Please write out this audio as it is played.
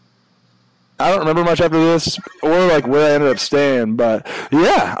I don't remember much after this or like where I ended up staying, but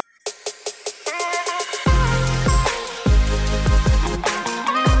yeah.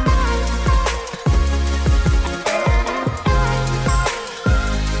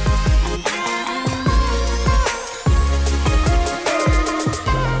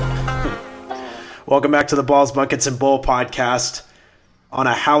 Welcome back to the Balls, Buckets, and Bowl podcast on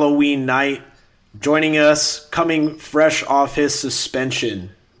a Halloween night. Joining us, coming fresh off his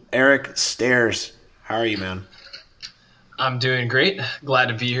suspension, Eric Stairs. How are you, man? I'm doing great. Glad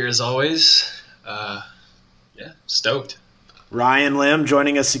to be here as always. Stoked. Ryan Lim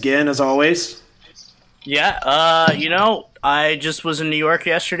joining us again as always. Yeah, I just was in New York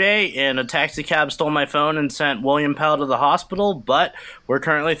yesterday, and a taxi cab stole my phone and sent William Pell to the hospital, but we're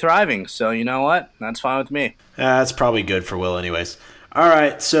currently thriving, so you know what? That's fine with me. That's probably good for Will anyways. All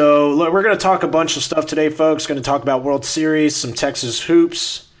right, so look, we're going to talk a bunch of stuff today, folks. Going to talk about World Series, some Texas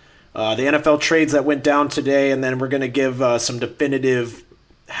hoops, the NFL trades that went down today, and then we're going to give some definitive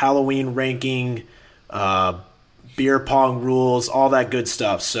Halloween ranking, beer pong rules, all that good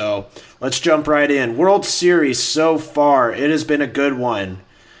stuff. So let's jump right in. World Series so far, it has been a good one.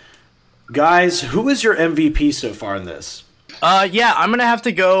 Guys, who is your MVP so far in this? I'm going to have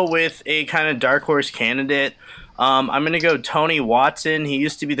to go with a kind of dark horse candidate. I'm going to go Tony Watson. He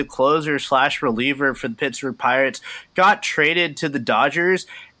used to be the closer / reliever for the Pittsburgh Pirates, got traded to the Dodgers,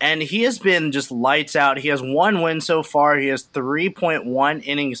 and he has been just lights out. He has 1 win so far. He has 3.1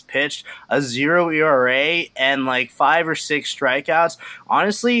 innings pitched, a 0 ERA, and like 5 or 6 strikeouts.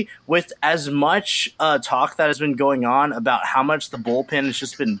 Honestly, with as much talk that has been going on about how much the bullpen has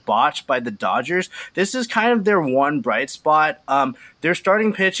just been botched by the Dodgers, this is kind of their one bright spot. Their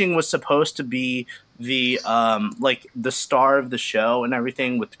starting pitching was supposed to be the star of the show and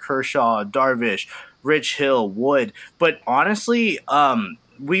everything with Kershaw, Darvish, Rich Hill, Wood. But honestly,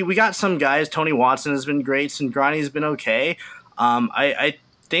 we got some guys. Tony Watson has been great. Cingrani's been okay. I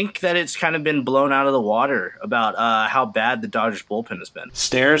think that it's kind of been blown out of the water about how bad the Dodgers bullpen has been.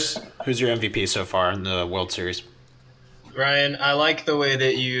 Stairs, who's your MVP so far in the World Series? Ryan, I like the way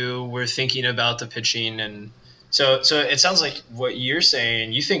that you were thinking about the pitching, and so it sounds like what you're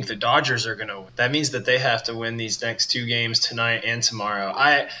saying, you think the Dodgers are going to win. That means that they have to win these next 2 games tonight and tomorrow.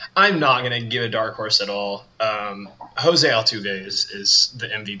 I'm not going to give a dark horse at all. Jose Altuve is the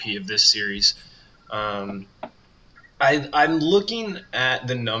MVP of this series. I'm looking at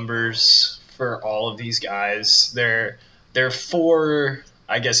the numbers for all of these guys. They're 4,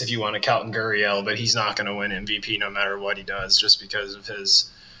 I guess if you want to count Gurriel, but he's not going to win MVP no matter what he does just because of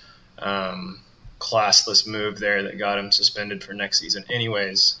his classless move there that got him suspended for next season.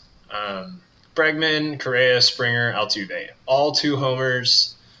 Anyways, Bregman, Correa, Springer, Altuve, all 2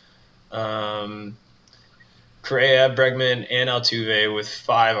 homers. Correa, Bregman, and Altuve with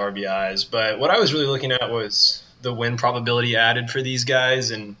 5 RBIs. But what I was really looking at was the win probability added for these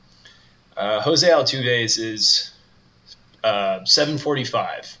guys, and Jose Altuve's is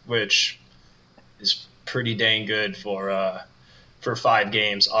 745, which is pretty dang good for 5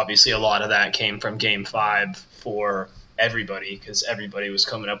 games. Obviously, a lot of that came from Game 5 for everybody because everybody was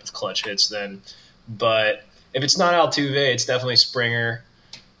coming up with clutch hits then. But if it's not Altuve, it's definitely Springer.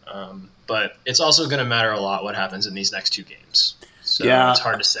 But it's also going to matter a lot what happens in these next 2 games. So it's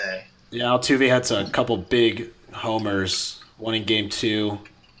hard to say. Yeah, Altuve had a couple big homers, one in Game 2,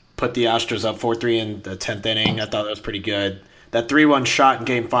 put the Astros up 4-3 in the 10th inning. I thought that was pretty good. That 3-1 shot in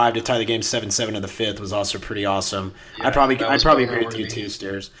Game 5 to tie the game 7-7 in the 5th was also pretty awesome. Yeah, I'd probably agree with you too,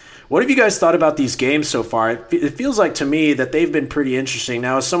 Stairs. What have you guys thought about these games so far? It feels like to me that they've been pretty interesting.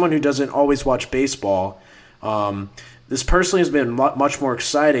 Now, as someone who doesn't always watch baseball, this personally has been much more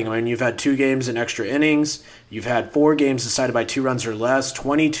exciting. I mean, you've had 2 games in extra innings. You've had 4 games decided by 2 runs or less,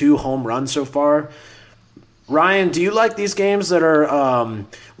 22 home runs so far. Ryan, do you like these games that are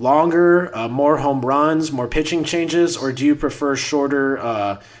longer, more home runs, more pitching changes, or do you prefer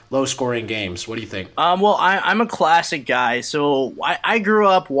shorter, low-scoring games? What do you think? Well, I'm a classic guy, so I grew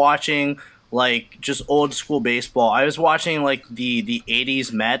up watching like just old school baseball. I was watching like the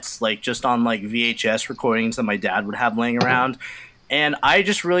 80s Mets, like just on like VHS recordings that my dad would have laying around. And I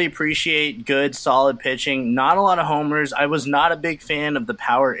just really appreciate good, solid pitching. Not a lot of homers. I was not a big fan of the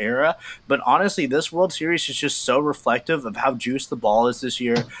power era, but honestly, this World Series is just so reflective of how juiced the ball is this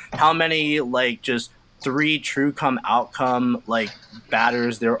year. How many like just 3 true outcome like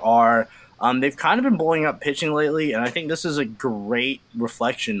batters there are. They've kind of been blowing up pitching lately, and I think this is a great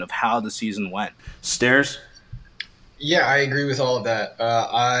reflection of how the season went. Stairs? Yeah, I agree with all of that.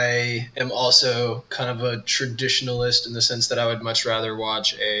 I am also kind of a traditionalist in the sense that I would much rather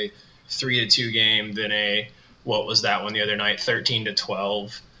watch a 3-2 game than a, what was that one the other night,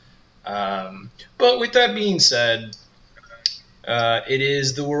 13-12. But with that being said, it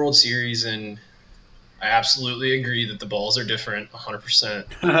is the World Series, and I absolutely agree that the balls are different,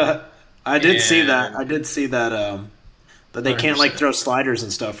 100%. I did see that. And I did see that. That they can't like 100%. throw sliders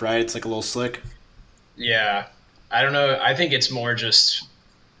and stuff, right? It's like a little slick. Yeah, I don't know. I think it's more just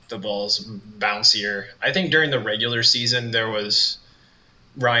the ball's bouncier. I think during the regular season there was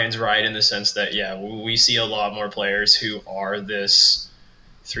Ryan's right in the sense that we see a lot more players who are this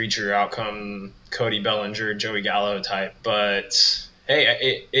three true outcome Cody Bellinger, Joey Gallo type. But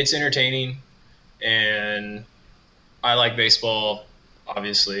hey, it's entertaining, and I like baseball,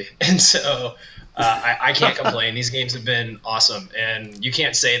 obviously, and so I can't complain. These games have been awesome, and you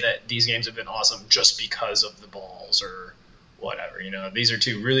can't say that these games have been awesome just because of the balls or whatever. These are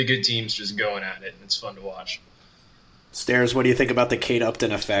two really good teams just going at it, and it's fun to watch. Stairs, what do you think about the Kate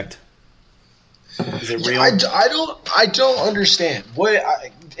Upton effect? Is it real? I don't understand.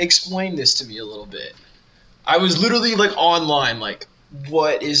 Explain this to me a little bit. I was literally like online, like,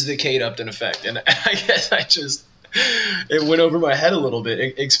 what is the Kate Upton effect? And I guess it went over my head a little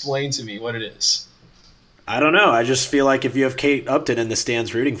bit. Explain to me what it is. I don't know. I just feel like if you have Kate Upton in the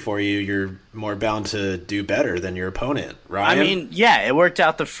stands rooting for you, you're more bound to do better than your opponent, right? I mean, yeah, it worked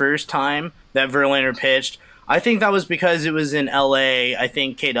out the first time that Verlander pitched. I think that was because it was in LA. I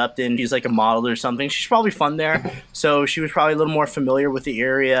think Kate Upton, she's like a model or something. She's probably fun there, so she was probably a little more familiar with the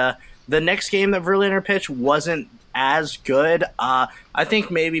area. The next game that Verlander pitched wasn't as good. I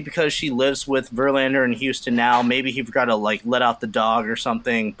think maybe because she lives with Verlander in Houston now, maybe he forgot to like let out the dog or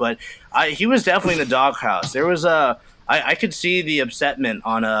something. But he was definitely in the doghouse. There was I could see the upsetment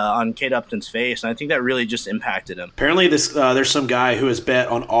on Kate Upton's face, and I think that really just impacted him. Apparently, there's some guy who has bet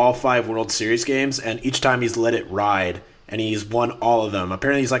on all 5 World Series games, and each time he's let it ride, and he's won all of them.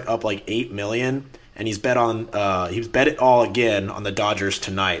 Apparently, he's like up like $8 million, and he's bet it all again on the Dodgers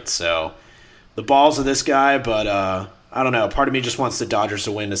tonight. So the balls of this guy, but I don't know. Part of me just wants the Dodgers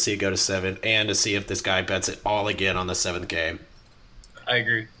to win to see it go to 7, and to see if this guy bets it all again on the 7th game. I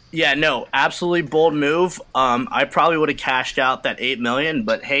agree. Yeah, no, absolutely bold move. I probably would have cashed out that $8 million,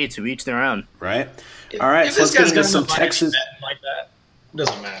 but hey, to each their own. Right. All right. So let's get into some Texas. Like that,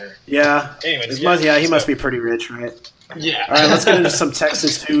 doesn't matter. Yeah. Anyways, he must be pretty rich, right? Yeah. All right. Let's get into some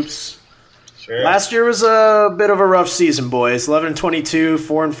Texas hoops. Sure. Last year was a bit of a rough season, boys. 11-22,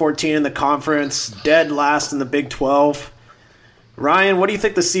 4-14 in the conference, dead last in the Big 12. Ryan, what do you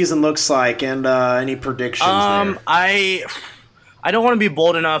think the season looks like, and any predictions there? I don't want to be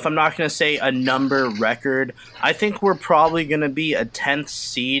bold enough. I'm not going to say a number record. I think we're probably going to be a 10th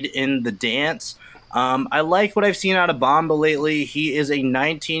seed in the dance. I like what I've seen out of Bamba lately. He is a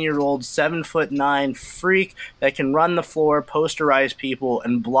 19-year-old, 7'9" freak that can run the floor, posterize people,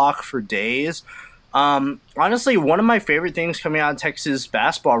 and block for days. Honestly, one of my favorite things coming out of Texas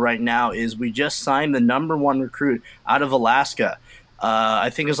basketball right now is we just signed the number 1 recruit out of Alaska. I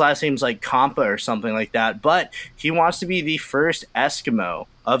think his last name's like Kampa or something like that, but he wants to be the first Eskimo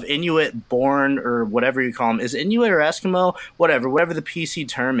of Inuit born, or whatever you call him. Is Inuit or Eskimo? Whatever the PC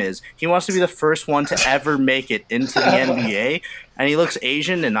term is. He wants to be the first one to ever make it into the NBA, and he looks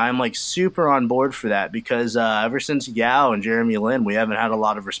Asian, and I'm like super on board for that because ever since Yao and Jeremy Lin, we haven't had a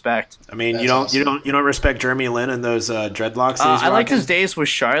lot of respect. I mean, you don't respect Jeremy Lin and those dreadlocks that he's I liked rocking? his days with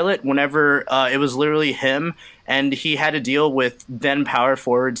Charlotte whenever it was literally him, and he had to deal with then power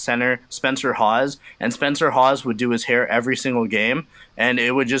forward center Spencer Hawes, and Spencer Hawes would do his hair every single game, and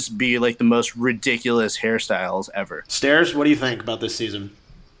it would just be like the most ridiculous hairstyles ever. Stairs, what do you think about this season?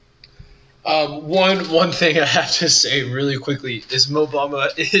 One thing I have to say really quickly is Mo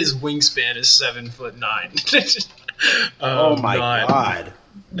Bamba, his wingspan is 7'9". Oh my God.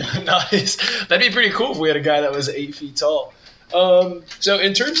 Nice. That'd be pretty cool if we had a guy that was 8 feet tall. So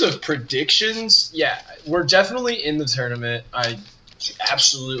in terms of predictions, we're definitely in the tournament. I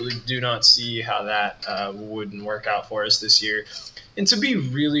absolutely do not see how that wouldn't work out for us this year. And to be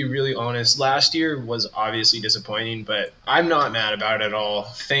really, really honest, last year was obviously disappointing, but I'm not mad about it at all.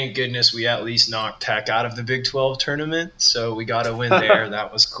 Thank goodness we at least knocked Tech out of the Big 12 tournament, so we got a win there.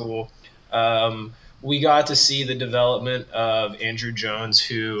 That was cool. We got to see the development of Andrew Jones,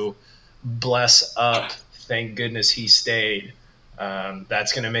 who, bless up, thank goodness he stayed.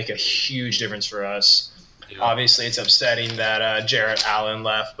 That's going to make a huge difference for us. Yeah. Obviously, it's upsetting that Jarrett Allen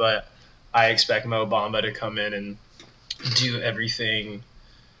left, but I expect Mo Bamba to come in and do everything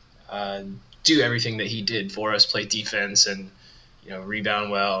that he did for us, play defense and rebound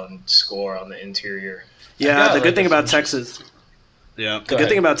well and score on the interior. Yeah, the good thing about Texas. Yeah, the good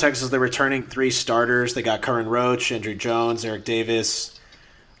thing about Texas is they're returning 3 starters. They got Curran Roach, Andrew Jones, Eric Davis.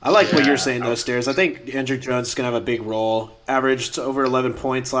 I like what you're Yeah. saying, though, Stairs. I think Andrew Jones is going to have a big role. Averaged over 11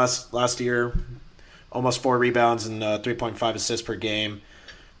 points last year, almost 4 rebounds and 3.5 assists per game.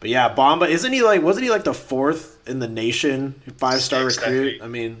 But yeah, Bamba, wasn't he like the 4th in the nation 5-star Sixth, I recruit? think. I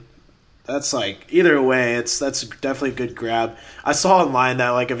mean, that's like either way, that's definitely a good grab. I saw online that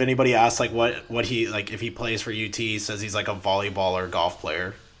like if anybody asks like what he like if he plays for UT, he says he's like a volleyball or golf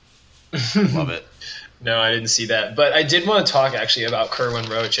player. Love it. No, I didn't see that. But I did want to talk actually about Kerwin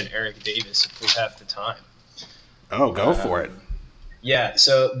Roach and Eric Davis if we have the time. Oh, go for it. Yeah,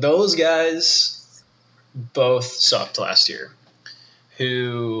 so those guys both sucked last year.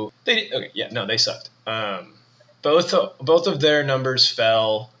 They sucked. Both of their numbers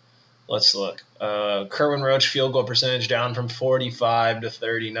fell. Let's look. Kerwin Roach field goal percentage down from 45 to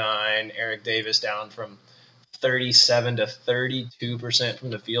 39. Eric Davis down from 37 to 32% from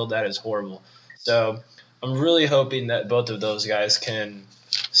the field. That is horrible. So I'm really hoping that both of those guys can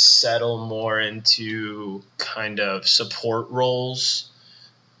settle more into kind of support roles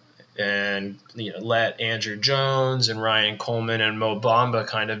and let Andrew Jones and Ryan Coleman and Mo Bamba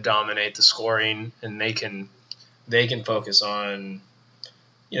kind of dominate the scoring, and they can focus on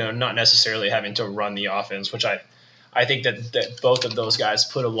not necessarily having to run the offense, which I think that both of those guys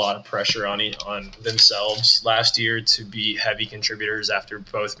put a lot of pressure on themselves last year to be heavy contributors after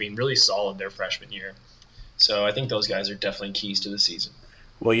both being really solid their freshman year. So I think those guys are definitely keys to the season.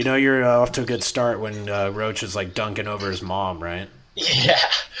 Well, you're off to a good start when Roach is like dunking over his mom, right?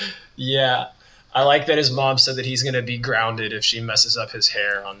 Yeah. I like that his mom said that he's going to be grounded if she messes up his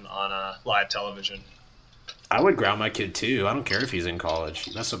hair on live television. I would ground my kid too. I don't care if he's in college.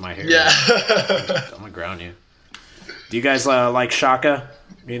 You mess with my hair. Yeah. I'm gonna ground you. Do you guys like Shaka?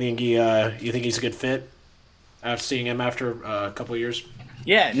 You think he's a good fit? After seeing him after a couple of years.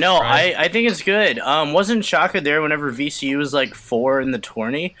 Yeah, no, Right. I think it's good. Wasn't Shaka there whenever VCU was like 4 in the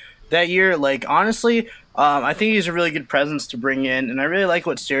tourney that year? Like, honestly, I think he's a really good presence to bring in, and I really like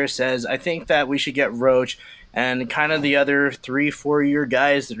what Sarah says. I think that we should get Roach and kind of the other 3-4 year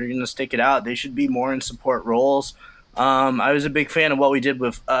guys that are going to stick it out. They should be more in support roles. I was a big fan of what we did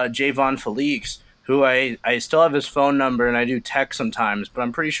with Javon Felix, who I still have his phone number and I do text sometimes, but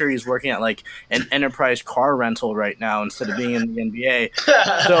I'm pretty sure he's working at like an enterprise car rental right now instead of being in the NBA.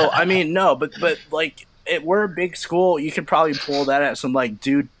 So, I mean, no, but like, we're a big school. You could probably pull that at some like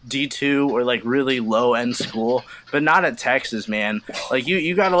D2 or like really low end school, but not at Texas, man. Like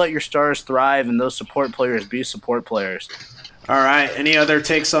you got to let your stars thrive and those support players be support players. All right. Any other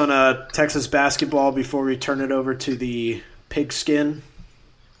takes on Texas basketball before we turn it over to the pigskin?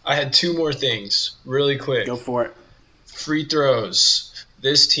 I had 2 more things really quick. Go for it. Free throws.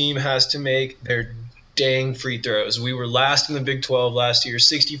 This team has to make their dang free throws. We were last in the Big 12 last year,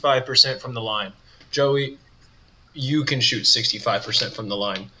 65% from the line. Joey, you can shoot 65% from the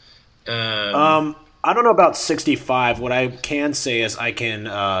line. I don't know about 65. What I can say is I can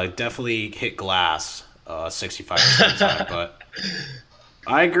definitely hit glass 65% of the time, but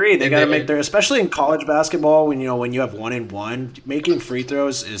I agree. They got to make their, especially in college basketball, when you have 1-and-1, making free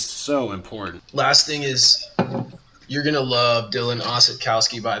throws is so important. Last thing is, you're gonna love Dylan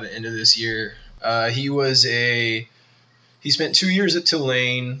Osetkowski by the end of this year. He spent 2 years at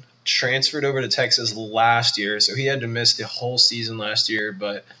Tulane, transferred over to Texas last year, so he had to miss the whole season last year.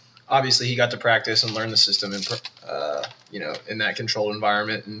 But obviously, he got to practice and learn the system, in that controlled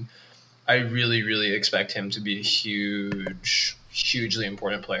environment. And I really, really expect him to be a hugely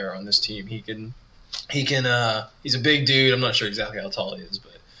important player on this team. He's a big dude. I'm not sure exactly how tall he is,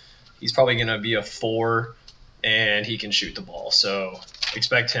 but he's probably going to be a 4, and he can shoot the ball. So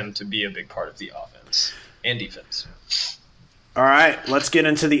expect him to be a big part of the offense and defense. All right, let's get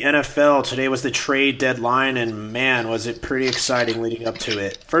into the NFL. Today was the trade deadline, and man, was it pretty exciting leading up to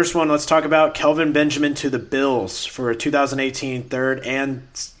it. First one, let's talk about Kelvin Benjamin to the Bills for 2018 third and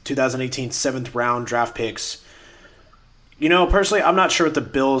 2018 7th round draft picks. Personally, I'm not sure what the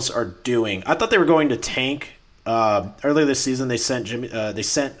Bills are doing. I thought they were going to tank. Earlier this season, they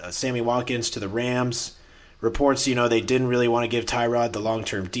sent Sammy Watkins to the Rams. Reports, they didn't really want to give Tyrod the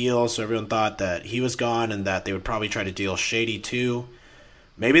long-term deal, so everyone thought that he was gone and that they would probably try to deal Shady too.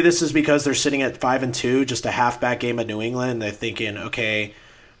 Maybe this is because they're sitting at 5-2, just a halfback game at New England, and they're thinking, okay,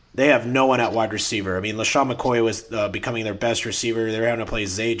 they have no one at wide receiver. I mean, LaShawn McCoy was becoming their best receiver. They were having to play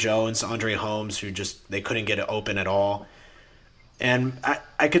Zay Jones, Andre Holmes, who they couldn't get it open at all. And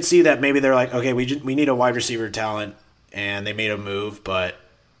I could see that maybe they're like, okay, we need a wide receiver talent, and they made a move, but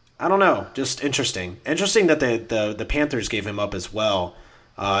I don't know. Just interesting. Interesting that the Panthers gave him up as well.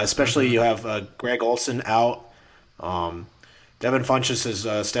 Especially you have Greg Olson out. Devin Funchess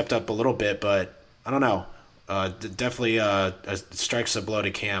has stepped up a little bit, but I don't know. Definitely strikes a blow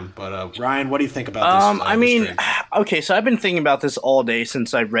to Cam. But Ryan, what do you think about this? I This mean, trade? okay, so I've been thinking about this all day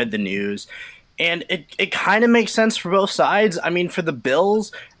since I read the news, and it kind of makes sense for both sides. I mean, for the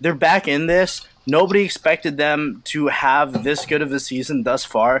Bills, they're back in this. Nobody expected them to have this good of a season thus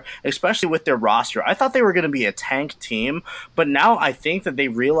far, especially with their roster. I thought they were going to be a tank team, but now I think that they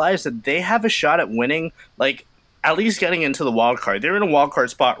realize that they have a shot at winning, like at least getting into the wild card. They're in a wild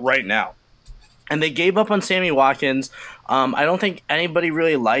card spot right now. And they gave up on Sammy Watkins. I don't think anybody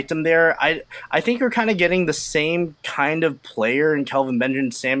really liked him there. I think you're kind of getting the same kind of player in Kelvin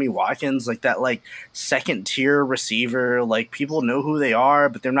Benjamin, Sammy Watkins, like that like second tier receiver. Like people know who they are,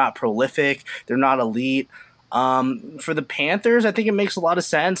 but they're not prolific. They're not elite. For the Panthers, I think it makes a lot of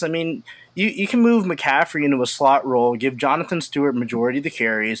sense. I mean, you can move McCaffrey into a slot role, give Jonathan Stewart majority of the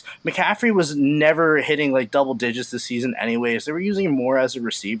carries. McCaffrey was never hitting like double digits this season anyways. They were using him more as a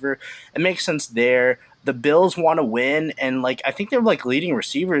receiver. It makes sense there. The Bills want to win, and like I think their like leading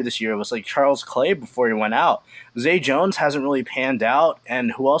receiver this year was like Charles Clay before he went out. Zay Jones hasn't really panned out,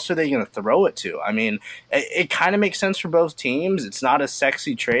 and who else are they going to throw it to? I mean, it kind of makes sense for both teams. It's not a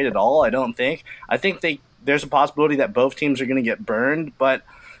sexy trade at all, I don't think. I think there's a possibility that both teams are going to get burned, but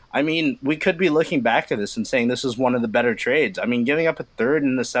I mean, we could be looking back to this and saying this is one of the better trades. I mean, giving up a third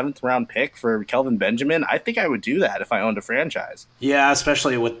and a seventh round pick for Kelvin Benjamin, I think I would do that if I owned a franchise. Yeah,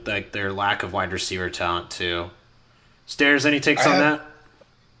 especially with like their lack of wide receiver talent too. Stairs, any takes on that?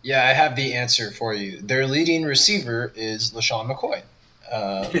 Yeah, I have the answer for you. Their leading receiver is LaShawn McCoy.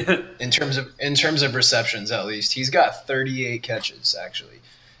 In terms of receptions, at least he's got 38 catches actually.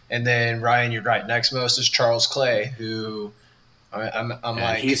 And then Ryan, you're right. Next most is Charles Clay, who I'm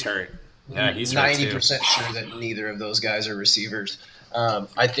like he's hurt. Yeah, he's 90% sure that neither of those guys are receivers.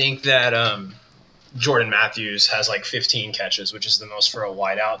 I think that Jordan Matthews has like 15 catches, which is the most for a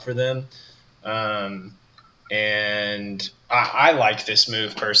wideout for them. And I like this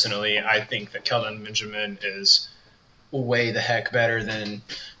move personally. I think that Kelvin Benjamin is way the heck better than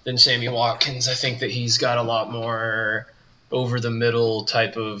Sammy Watkins. I think that he's got a lot more over the middle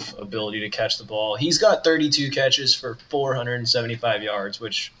type of ability to catch the ball. He's got 32 catches for 475 yards,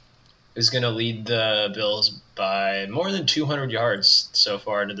 which is going to lead the Bills by more than 200 yards so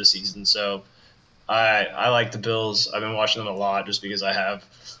far into the season. So I like the Bills. I've been watching them a lot just because I have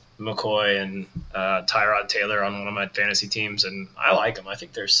McCoy and Tyrod Taylor on one of my fantasy teams, and I like them. I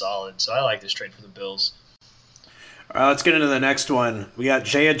think they're solid. So I like this trade for the Bills. All right, let's get into the next one. We got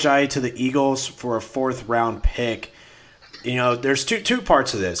Jay Ajayi to the Eagles for a 4th round pick. You know, there's two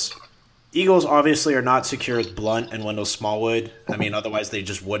parts of this. Eagles obviously are not secure with Blunt and Wendell Smallwood. I mean, otherwise they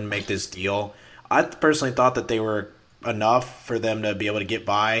just wouldn't make this deal. I personally thought that they were enough for them to be able to get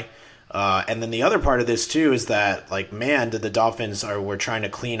by. And then the other part of this too is that, like, man, did the Dolphins were trying to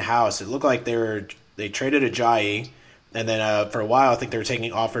clean house. It looked like they traded Ajayi, and then for a while I think they were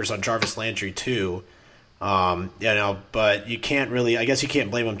taking offers on Jarvis Landry too. But you can't really. I guess you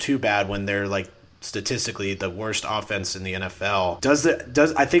can't blame them too bad when they're like statistically the worst offense in the NFL.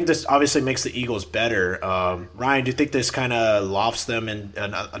 I think this obviously makes the Eagles better. Ryan, do you think this kind of lofts them in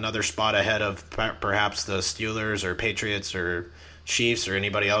another spot ahead of perhaps the Steelers or Patriots or Chiefs or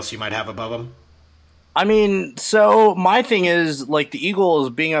anybody else you might have above them? I mean, so my thing is, like, the Eagles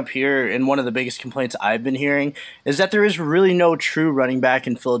being up here, and one of the biggest complaints I've been hearing is that there is really no true running back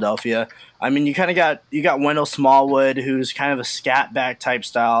in Philadelphia. I mean, you got Wendell Smallwood, who's kind of a scat back type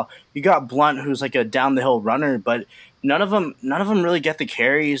style. You got Blunt, who's like a down the hill runner, but none of them really get the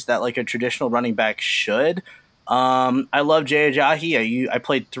carries that like a traditional running back should. I love Jay Ajayi. I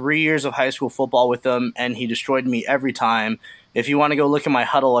played 3 years of high school football with him, and he destroyed me every time. If you want to go look at my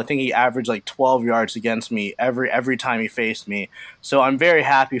huddle, I think he averaged like 12 yards against me every time he faced me. So I'm very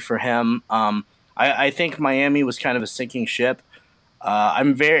happy for him. I think Miami was kind of a sinking ship.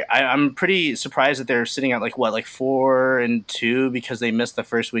 I'm pretty surprised that they're sitting at like 4-2 because they missed the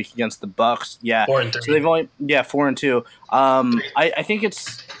first week against the Bucks. Yeah, 4-3. So they've only 4-2. I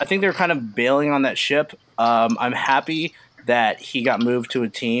think they're kind of bailing on that ship. I'm happy that he got moved to a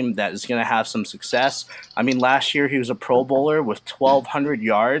team that is going to have some success. I mean, last year he was a Pro Bowler with 1,200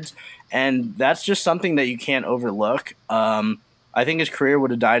 yards, and that's just something that you can't overlook. I think his career would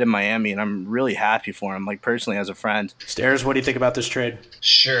have died in Miami, and I'm really happy for him, like personally as a friend. Stairs, what do you think about this trade?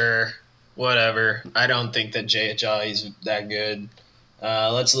 Sure, whatever. I don't think that Jay Ajayi's that good.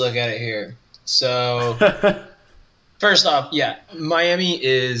 Let's look at it here. So, first off, yeah, Miami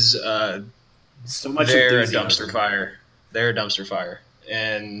is so much they're a enthusiasm. dumpster fire. They're a dumpster fire.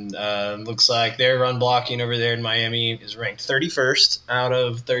 And looks like their run blocking over there in Miami is ranked 31st out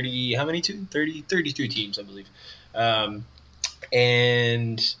of 30, how many? 32 teams, I believe.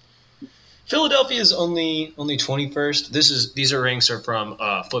 And Philadelphia is only 21st. These ranks are from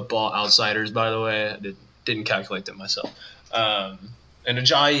Football Outsiders, by the way. I didn't calculate them myself. And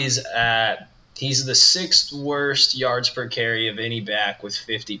Ajayi's he's the 6th worst yards per carry of any back with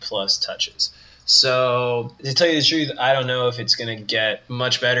 50 plus touches. So to tell you the truth, I don't know if it's going to get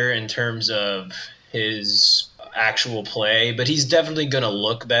much better in terms of his actual play, but he's definitely going to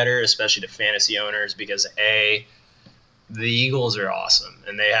look better, especially to fantasy owners, because the Eagles are awesome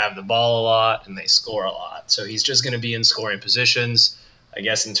and they have the ball a lot and they score a lot. So he's just going to be in scoring positions. I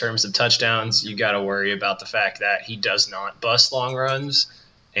guess in terms of touchdowns, you got to worry about the fact that he does not bust long runs,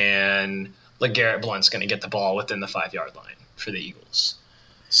 and LeGarrette Blount's going to get the ball within the 5-yard line for the Eagles.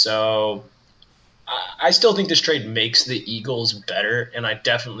 So I still think this trade makes the Eagles better, and I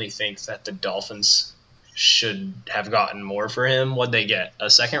definitely think that the Dolphins should have gotten more for him. What'd they get? A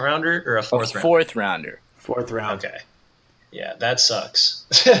 2nd rounder or a 4th rounder? 4th rounder. 4th round. Okay. Yeah, that sucks.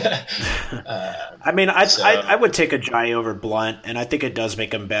 I mean, I would take Ajayi over Blount, and I think it does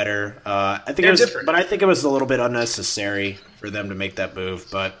make him better. I think it was different. But I think it was a little bit unnecessary for them to make that move.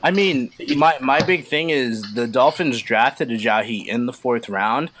 But I mean, my big thing is the Dolphins drafted Ajayi in the 4th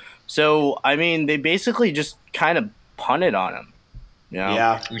round, so I mean they basically just kind of punted on him. You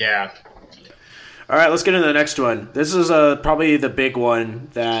know? Yeah. All right, let's get into the next one. This is probably the big one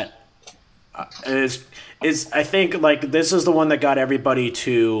that is I think like this is the one that got everybody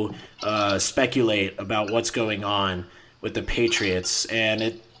to speculate about what's going on with the Patriots,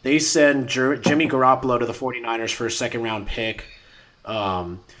 and they send Jimmy Garoppolo to the 49ers for a 2nd-round pick.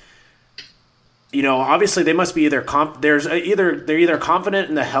 Obviously they must be they're either confident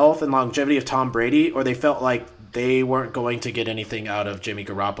in the health and longevity of Tom Brady, or they felt like they weren't going to get anything out of Jimmy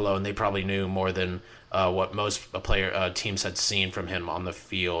Garoppolo, and they probably knew more than what most teams had seen from him on the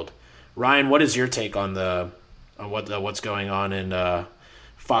field. Ryan, what is your take on what's going on in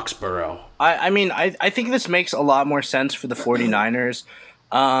Foxborough? I think this makes a lot more sense for the 49ers.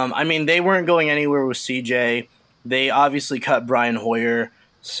 They weren't going anywhere with CJ. They obviously cut Brian Hoyer.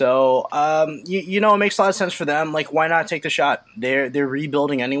 So, it makes a lot of sense for them. Like, why not take the shot? They're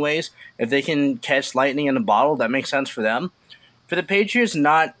rebuilding anyways. If they can catch lightning in a bottle, that makes sense for them. For the Patriots,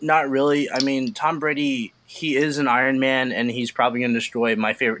 not really. I mean, Tom Brady, he is an Iron Man, and he's probably going to destroy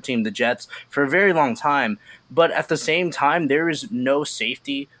my favorite team, the Jets, for a very long time. But at the same time, there is no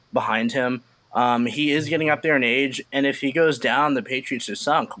safety behind him. He is getting up there in age, and if he goes down, the Patriots are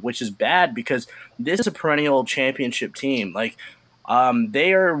sunk, which is bad because this is a perennial championship team. Like,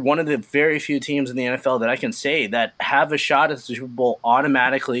 they are one of the very few teams in the NFL that I can say that have a shot at the Super Bowl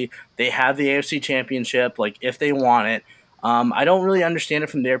automatically. They have the AFC Championship, like, if they want it. I don't really understand it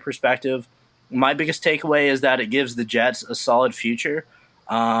from their perspective. My biggest takeaway is that it gives the Jets a solid future.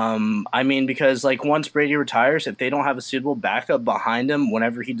 Because like once Brady retires, if they don't have a suitable backup behind him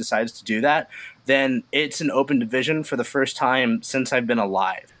whenever he decides to do that, then it's an open division for the first time since I've been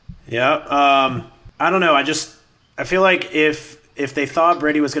alive. Yeah. I don't know. I feel like if they thought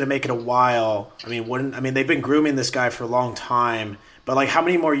Brady was going to make it a while, they've been grooming this guy for a long time, but like how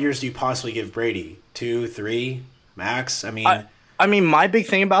many more years do you possibly give Brady? 2, 3 max? My big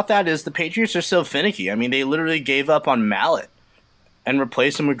thing about that is the Patriots are so finicky. They literally gave up on Mallet and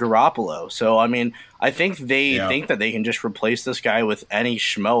replaced him with Garoppolo. So, I think they think that they can just replace this guy with any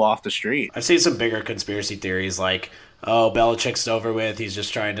schmo off the street. I've seen some bigger conspiracy theories like, oh, Belichick's over with. He's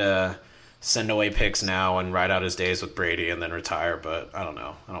just trying to send away picks now and ride out his days with Brady and then retire. But I don't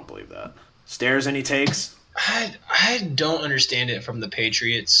know. I don't believe that. Stairs, any takes? I don't understand it from the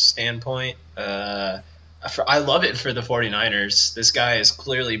Patriots standpoint. I love it for the 49ers. This guy is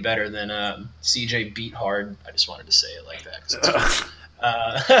clearly better than CJ Beathard. I just wanted to say it like that. 'Cause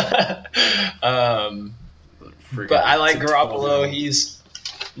but I like Garoppolo. He's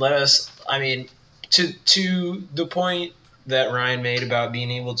let us. To the point that Ryan made about being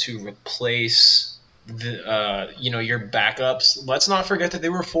able to replace your backups. Let's not forget that they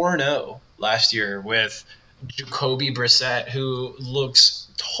were 4-0 last year with Jacoby Brissett, who looks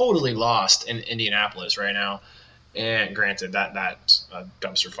totally lost in Indianapolis right now. And granted, that's a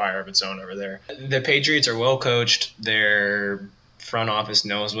dumpster fire of its own over there. The Patriots are well coached. Their front office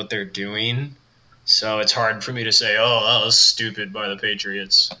knows what they're doing. So it's hard for me to say, oh, that was stupid by the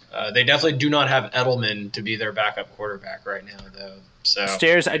Patriots. They definitely do not have Edelman to be their backup quarterback right now, though. So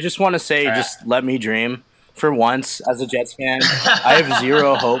Stairs, I just want to say, just let me dream. For once, as a Jets fan, I have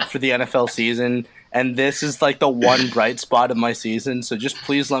zero hope for the NFL season. And this is like the one bright spot of my season, so just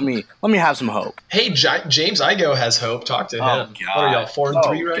please let me have some hope. Hey, James Igo has hope. Talk to him. God. What are y'all,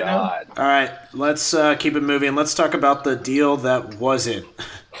 4-3 right now? All right, let's keep it moving. Let's talk about the deal that wasn't.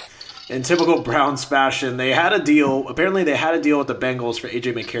 in typical Browns fashion, they had a deal. Apparently, they had a deal with the Bengals for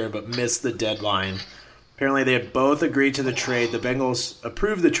A.J. McCarron, but missed the deadline. Apparently, they had both agreed to the trade. The Bengals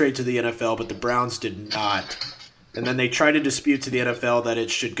approved the trade to the NFL, but the Browns did not. And then they tried to dispute to the NFL that it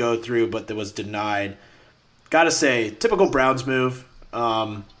should go through, but that was denied. Gotta say, typical Browns move.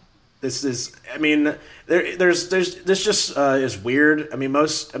 This is, I mean, this just is weird. I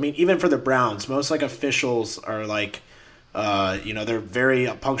mean, even for the Browns, most like officials are like, they're very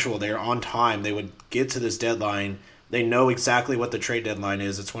punctual. They're on time. They would get to this deadline. They know exactly what the trade deadline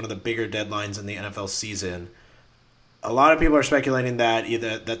is. It's one of the bigger deadlines in the NFL season. A lot of people are speculating that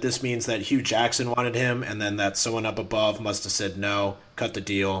either that this means that Hugh Jackson wanted him, and then that someone up above must have said no, cut the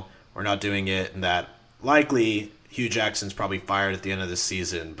deal, we're not doing it, and that likely Hugh Jackson's probably fired at the end of the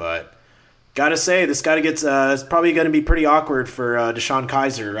season. But gotta say, this gotta get it's probably going to be pretty awkward for Deshaun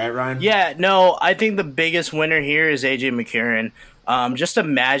Kaiser, right, Ryan? Yeah, no, I think the biggest winner here is A.J. McCarron. Just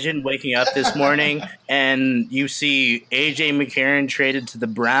imagine waking up this morning and you see A.J. McCarron traded to the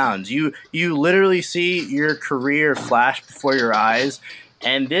Browns. You literally see your career flash before your eyes,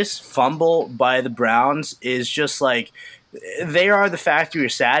 and this fumble by the Browns is just like they are the factory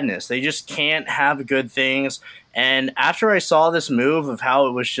of sadness. They just can't have good things. And after I saw this move of how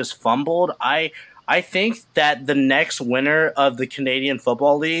it was just fumbled, I think that the next winner of the Canadian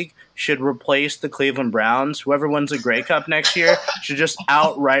Football League should replace the Cleveland Browns. Whoever wins the Grey Cup next year should just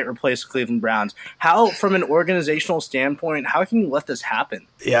outright replace the Cleveland Browns. How, from an organizational standpoint, how can you let this happen?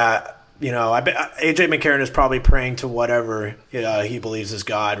 Yeah, I bet A.J. McCarron is probably praying to whatever he believes is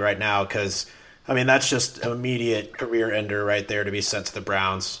God right now, because, I mean, that's just an immediate career ender right there to be sent to the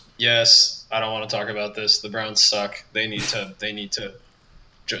Browns. Yes, I don't want to talk about this. The Browns suck. They need to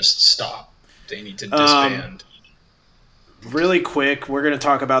just stop. They need to disband. Really quick, we're going to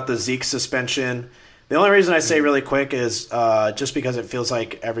talk about the Zeke suspension. The only reason I say really quick is just because it feels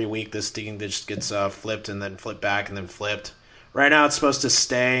like every week this thing just gets flipped and then flipped back and then flipped. Right now it's supposed to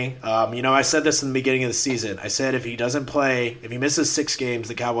stay. I said this in the beginning of the season. I said if he doesn't play, if he misses 6 games,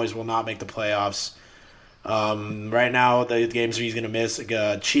 the Cowboys will not make the playoffs. Right now the games he's going to miss,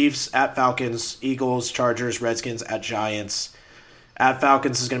 Chiefs at Falcons, Eagles, Chargers, Redskins at Giants. At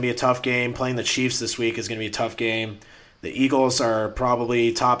Falcons is going to be a tough game. Playing the Chiefs this week is going to be a tough game. The Eagles are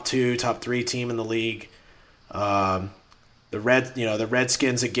probably top 2, top 3 team in the league. The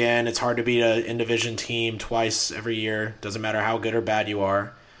Redskins again. It's hard to beat an in-division team twice every year. Doesn't matter how good or bad you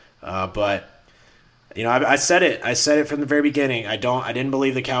are. But I said it. I said it from the very beginning. I didn't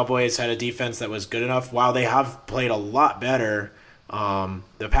believe the Cowboys had a defense that was good enough. While they have played a lot better,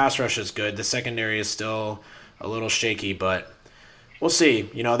 the pass rush is good. The secondary is still a little shaky, but we'll see.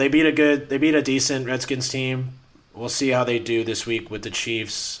 They beat a decent Redskins team. We'll see how they do this week with the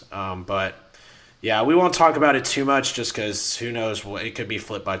Chiefs. But, yeah, we won't talk about it too much just because who knows, it could be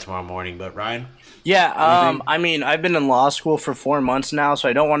flipped by tomorrow morning. But, Ryan? Yeah, I mean, I've been in law school for 4 months now, so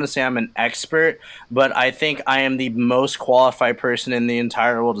I don't want to say I'm an expert, but I think I am the most qualified person in the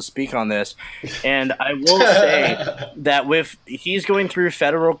entire world to speak on this. And I will say that he's going through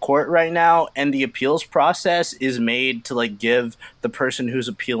federal court right now, and the appeals process is made to give the person who's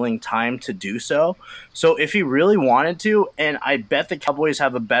appealing time to do so. So if he really wanted to, and I bet the Cowboys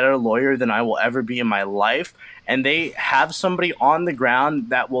have a better lawyer than I will ever be in my life, and they have somebody on the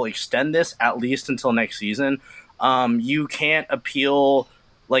ground that will extend this at least until next season, you can't appeal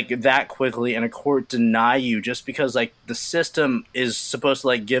that quickly and a court deny you just because the system is supposed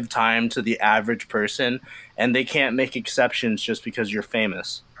to give time to the average person, and they can't make exceptions just because you're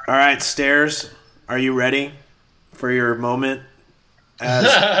famous. All right, Stairs, are you ready for your moment?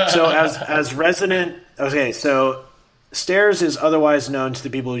 As resident, okay, so Stairs is otherwise known to the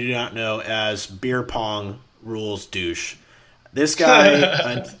people who do not know as beer pong rules douche. This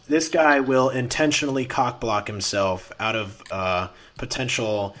guy will intentionally cockblock himself out of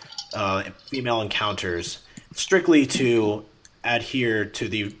potential female encounters strictly to adhere to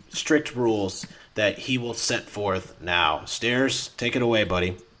the strict rules that he will set forth now. Stairs, take it away,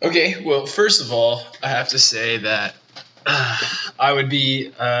 buddy. Okay, well, first of all, I have to say that I'd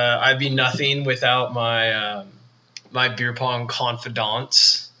be nothing without my my beer pong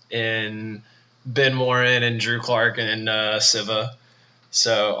confidants in Ben Warren and Drew Clark and Siva.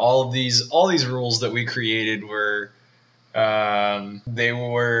 So all these rules that we created were they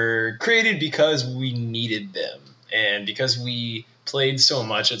were created because we needed them, and because we played so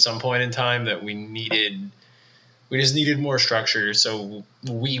much at some point in time that we just needed more structure so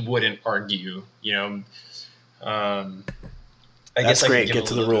we wouldn't argue. That's great. Get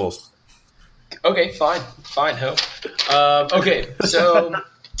to the rules. Okay, fine, Hope. Okay, so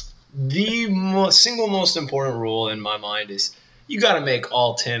the single most important rule in my mind is you got to make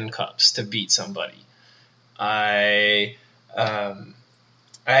all 10 cups to beat somebody. I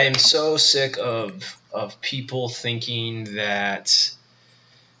am so sick of people thinking that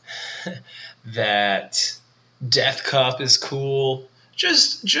that Death Cup is cool.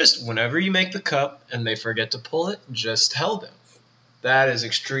 Just whenever you make the cup and they forget to pull it, just tell them. That is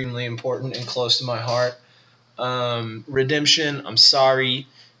extremely important and close to my heart. Redemption, I'm sorry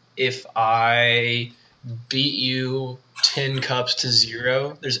if I beat you 10 cups to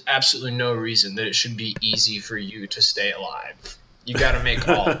 0. There's absolutely no reason that it should be easy for you to stay alive. You got to make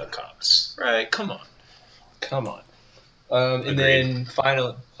all the cups, right? Come on. And then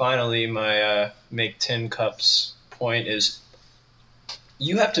finally, my make 10 cups point is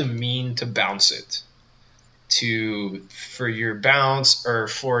you have to mean to bounce it for your bounce or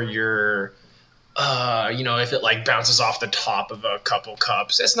for your if it like bounces off the top of a couple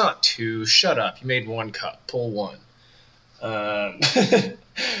cups. That's not 2. Shut up. You made 1 cup. Pull 1.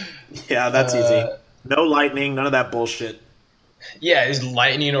 Yeah, that's easy. No lightning, none of that bullshit. Yeah, it's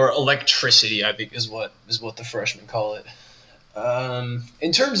lightning or electricity, I think is what the freshmen call it.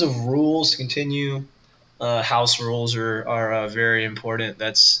 In terms of rules, to continue, house rules are very important.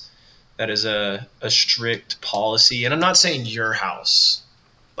 That is a strict policy, and I'm not saying your house.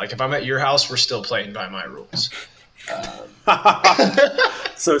 Like if I'm at your house, we're still playing by my rules.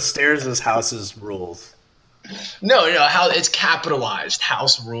 So Stairs' house's rules. No, how it's capitalized.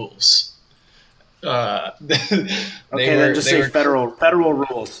 House rules. Then just say federal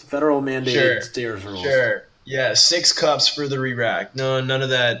rules, federal mandated Stairs rules. Sure. Yeah, 6 cups for the re-rack. No, none of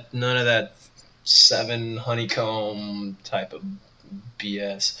that 7 honeycomb type of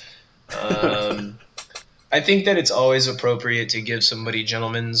BS. I think that it's always appropriate to give somebody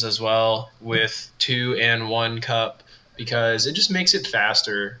gentlemen's as well with 2 and 1 cup because it just makes it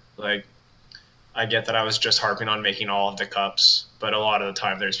faster. Like, I get that I was just harping on making all of the cups, but a lot of the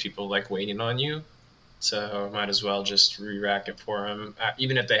time there's people like waiting on you. So I might as well just re-rack it for them,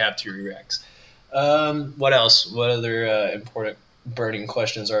 even if they have 2 re-racks. What else? What other important burning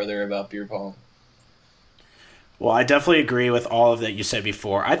questions are there about beer pong? Well, I definitely agree with all of that you said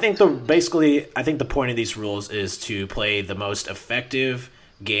before. I think the point of these rules is to play the most effective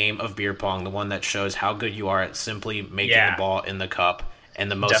game of beer pong, the one that shows how good you are at simply making the ball in the cup in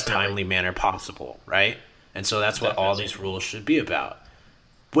the most timely manner possible, right? And so that's what all these rules should be about.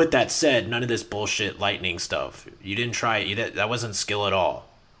 With that said, none of this bullshit lightning stuff. You didn't try it. That wasn't skill at all.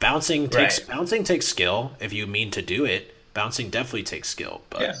 Bouncing takes skill if you mean to do it. Bouncing definitely takes skill.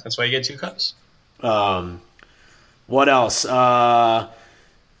 But, yeah, that's why you get 2 cups. What else?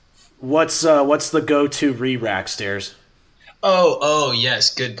 What's the go-to re-rack, Stairs? Oh,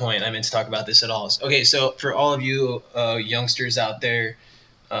 yes, good point. I meant to talk about this at all. Okay, so for all of you youngsters out there,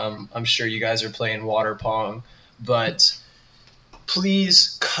 I'm sure you guys are playing water pong, but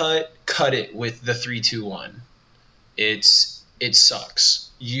please cut it with the 3-2-1. It sucks.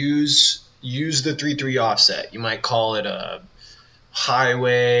 Use the 3-3 offset. You might call it a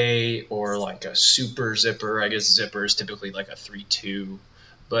highway or like a super zipper. I guess zipper is typically like a 3-2,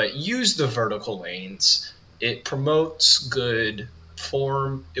 but use the vertical lanes. It promotes good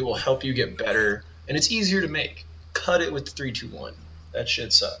form. It will help you get better, and it's easier to make. Cut it with the 3-2-1. That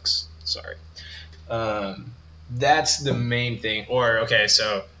shit sucks. Sorry. That's the main thing.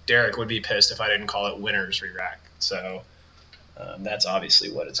 So Derek would be pissed if I didn't call it winner's re-rack. So that's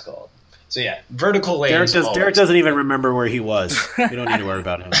obviously what it's called. So yeah, vertical lanes. Derek doesn't even remember where he was. We don't need to worry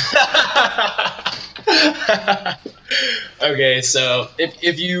about him. Okay, so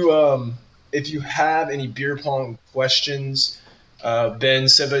if you have any beer pong questions, Ben,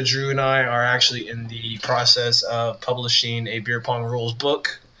 Siva, Drew, and I are actually in the process of publishing a beer pong rules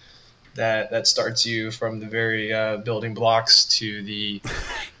book that starts you from the very building blocks to the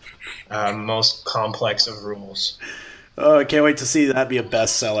most complex of rules. Oh, I can't wait to see that be a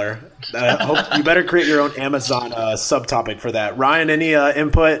bestseller. I hope you better create your own Amazon subtopic for that. Ryan, any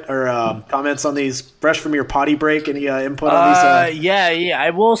input or comments on these? Fresh from your potty break, any input on these? Yeah. I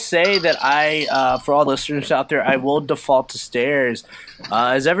will say that for all listeners out there, I will default to Stairs.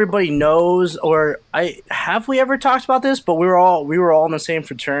 As everybody knows, have we ever talked about this? But we were all in the same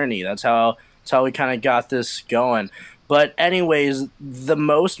fraternity. That's how we kind of got this going. But anyways, the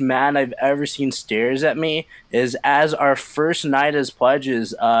most mad I've ever seen Stairs at me is as our first night as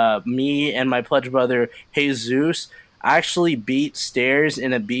pledges, me and my pledge brother Jesus actually beat Stairs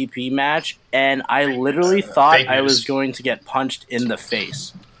in a BP match, and I literally thought I was going to get punched in the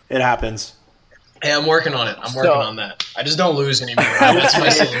face. It happens. Hey, I'm working on it. I'm working on that. I just don't lose anymore. That's my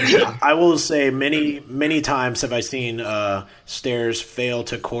solution. I will say many, many times have I seen Stairs fail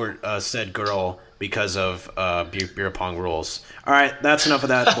to court said girl because of beer pong rules. All right, that's enough of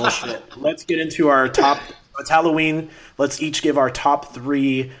that bullshit. Let's get into our top. It's Halloween. Let's each give our top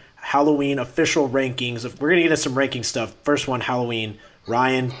 3 Halloween official rankings. We're gonna get into some ranking stuff. First one, Halloween.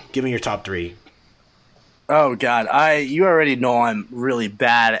 Ryan, give me your top 3. Oh God, you already know I'm really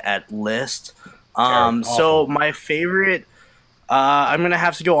bad at lists. So my favorite, I'm gonna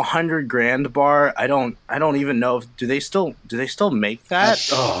have to go 100 grand bar. I don't even know if do they still make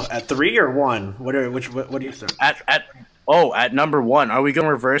that? At 3 or 1? What do you think? At number 1. Are we going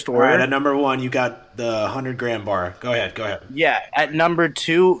reversed order? All right, at number 1, you got the 100 grand bar. Go ahead. Yeah, at number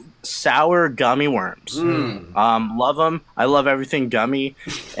 2, sour gummy worms. Love them. I love everything gummy,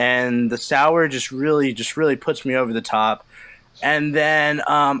 and the sour just really puts me over the top. And then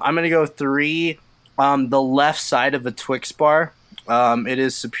I'm gonna go 3. The left side of a Twix bar. It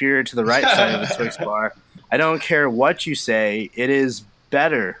is superior to the right side of a Twix bar. I don't care what you say. It is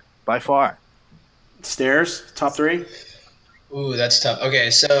better by far. Stairs, top 3. Ooh, that's tough. Okay,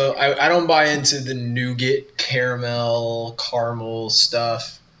 so I don't buy into the nougat, caramel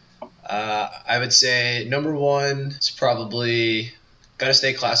stuff. I would say number 1 is probably gotta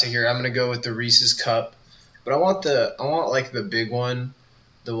stay classic here. I'm gonna go with the Reese's Cup, but I want like the big one,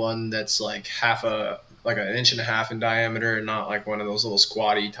 the one that's like like an inch and a half in diameter, and not like one of those little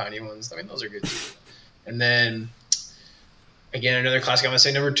squatty tiny ones. I mean, those are good too. And then again, another classic. I'm gonna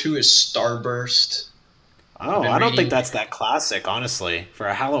say number 2 is Starburst. Oh, I don't think that's that classic, honestly, for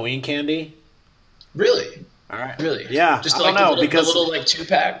a Halloween candy. Really? All right. Really? Yeah. Just I like don't know, the because little like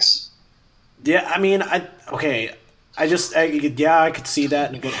 2-packs. Yeah, I mean, I could see that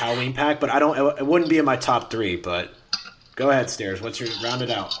in a good Halloween pack, but it wouldn't be in my top 3. But go ahead, Stairs. What's your round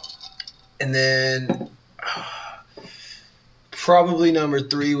it out? And then probably number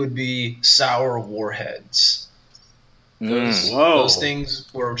 3 would be sour warheads. Those things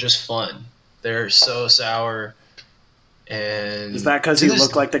were just fun. They're so sour. And is that because you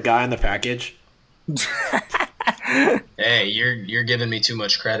look like the guy in the package? Hey, you're giving me too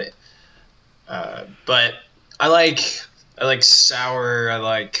much credit. But I like sour. I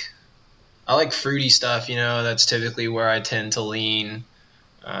like fruity stuff. That's typically where I tend to lean.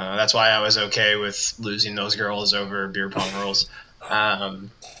 That's why I was okay with losing those girls over beer pong rules.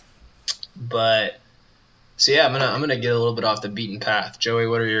 But so yeah, I'm gonna get a little bit off the beaten path. Joey,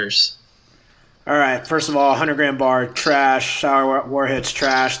 what are yours? All right. First of all, 100 grand bar, trash. Sour warheads,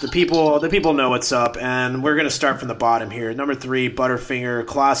 trash. The people know what's up, and we're gonna start from the bottom here. Number 3, Butterfinger,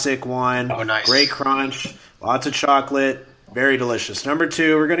 classic one. Oh, nice. Great crunch, lots of chocolate, very delicious. Number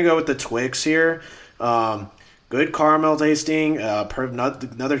 2, we're gonna go with the Twix here. Good caramel tasting.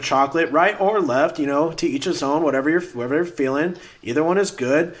 Another chocolate, right or left. To each his own. Whatever you're feeling. Either one is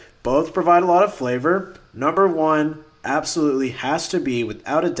good. Both provide a lot of flavor. Number 1. Absolutely has to be,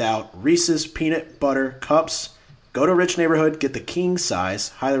 without a doubt, Reese's Peanut Butter Cups. Go to Rich Neighborhood, get the king size.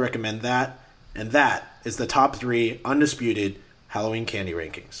 Highly recommend that. And that is the top 3 undisputed Halloween candy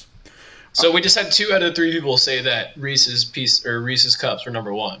rankings. So we just had 2 out of 3 people say that Reese's Cups were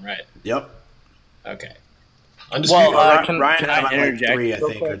number 1, right? Yep. Okay. Undisputed. Well, can Ryan I had interject like 3, I real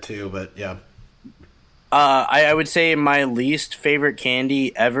think, quick? or 2, but yeah. I would say my least favorite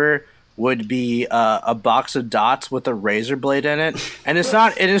candy ever would be a box of dots with a razor blade in it, and it's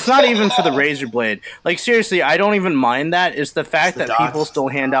not even for the razor blade. Like, seriously, I don't even mind that. It's the fact that dots. people still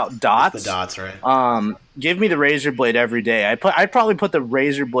hand out dots. It's the dots, right? Give me the razor blade every day. I'd probably put the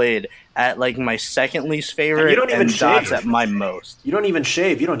razor blade at like my second least favorite, And you don't even dots shave. at my most. You don't even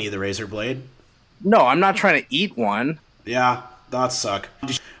shave. You don't need the razor blade. No, I'm not trying to eat one. Yeah, dots suck.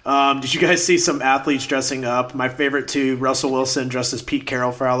 Did you guys see some athletes dressing up? My favorite too, Russell Wilson dressed as Pete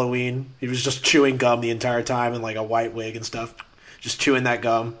Carroll for Halloween. He was just chewing gum the entire time in like a white wig and stuff. Just chewing that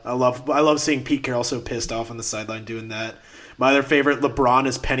gum. I love seeing Pete Carroll so pissed off on the sideline doing that. My other favorite, LeBron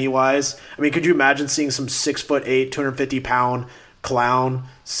as Pennywise. I mean, could you imagine seeing some 6'8", 250-pound clown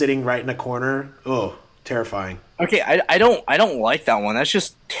sitting right in a corner? Oh, terrifying. Okay, I don't like that one. That's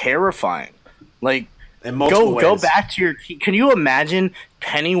just terrifying. Like, In multiple go ways. back to your. Can you imagine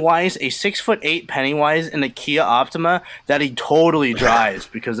Pennywise, a 6'8" Pennywise in a Kia Optima that he totally drives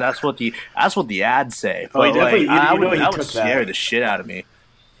because that's what the ads say. Oh, he But, definitely- that he would took scare that. the shit out of me.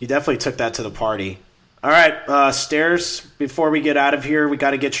 He definitely took that to the party. All right, Stairs, before we get out of here, we got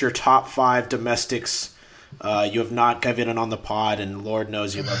to get your top 5 domestics. You have not given it on the pod, and Lord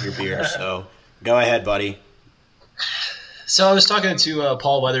knows you love your beer, so go ahead, buddy. So I was talking to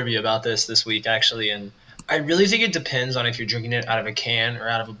Paul Weatherby about this week, actually, and I really think it depends on if you're drinking it out of a can or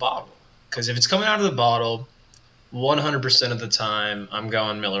out of a bottle. Because if it's coming out of the bottle, 100% of the time, I'm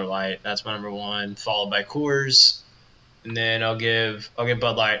going Miller Lite. That's my number 1, followed by Coors, and then I'll give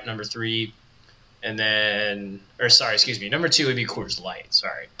Bud Light number 3. and then number 2 would be Coors Light.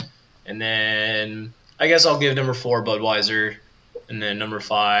 Sorry, and then I guess I'll give number 4 Budweiser, and then number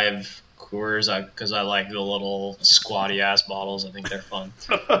 5 Coors, because I like the little squatty ass bottles. I think they're fun.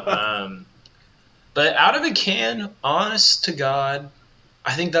 But out of a can, honest to God,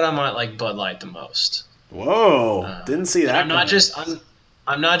 I think that I might like Bud Light the most. Whoa! Didn't see that. I'm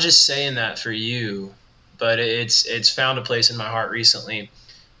not just saying that for you, but it's found a place in my heart recently.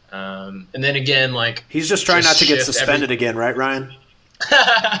 And then again, like he's just trying not to get suspended again, right, Ryan?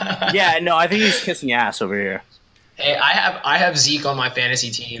 Yeah, no, I think he's kissing ass over here. Hey, I have Zeke on my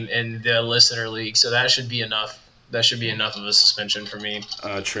fantasy team in the listener league, so that should be enough. That should be enough of a suspension for me.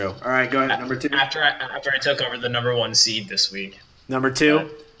 True. All right, go ahead. Number 2. After I took over the number 1 seed this week. Number 2.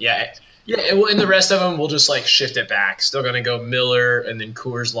 Yeah. And the rest of them we'll just like shift it back. Still gonna go Miller and then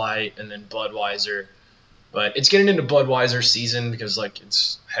Coors Light and then Budweiser, but it's getting into Budweiser season because like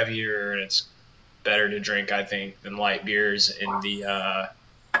it's heavier and it's better to drink, I think, than light beers in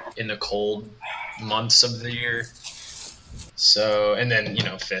the cold months of the year. So, and then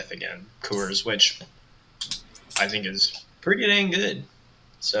 5th again, Coors, which I think is pretty dang good.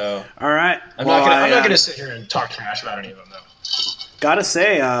 So, all right, I'm not gonna sit here and talk trash about any of them though. Gotta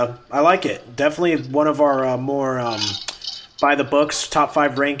say, I like it. Definitely one of our more by the books top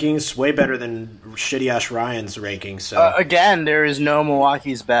 5 rankings. Way better than shitty ass Ryan's rankings. So again, there is no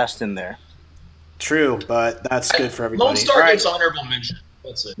Milwaukee's best in there. True, but that's good for everybody. Lone Star gets honorable mention.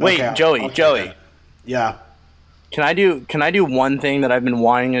 That's it. Wait, okay, Joey. Yeah. Can I do one thing that I've been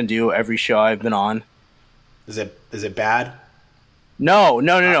wanting to do every show I've been on? Is it bad? No.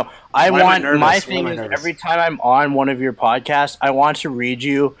 My thing is every time I'm on one of your podcasts, I want to read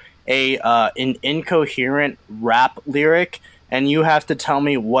you an incoherent rap lyric, and you have to tell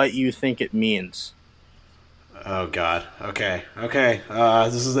me what you think it means. Oh God. Okay.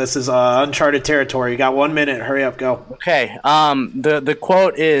 This is uncharted territory. You got 1 minute. Hurry up. Go. Okay. The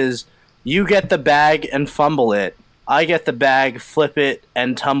quote is, "You get the bag and fumble it. I get the bag, flip it,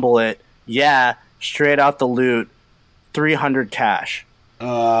 and tumble it. Yeah, straight out the loot. 300 cash."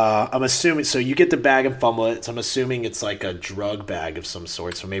 I'm assuming. So you get the bag and fumble it. So I'm assuming it's like a drug bag of some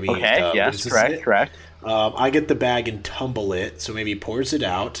sort. So maybe. Okay. Yes. Correct. I get the bag and tumble it. So maybe he pours it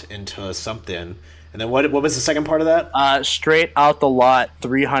out into something. And then what was the second part of that? Straight out the lot,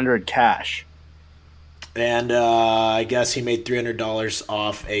 300 cash. And I guess he made $300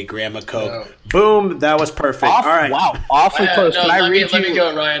 off a gram of Coke. Oh. Boom! That was perfect. All right. Wow, awfully close. No, let me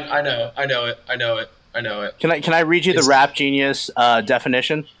go, Ryan. I know it. Can I read you the Rap Genius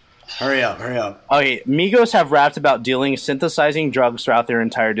definition? Hurry up. Okay, Migos have rapped about dealing synthesizing drugs throughout their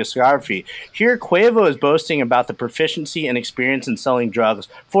entire discography. Here, Quavo is boasting about the proficiency and experience in selling drugs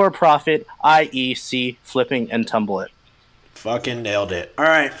for profit, i.e. flipping and tumble it. Fucking nailed it. All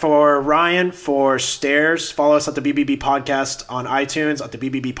right, for Ryan, for Stairs, follow us at the BBB Podcast on iTunes, at the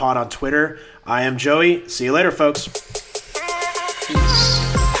BBB Pod on Twitter. I am Joey. See you later, folks. Peace.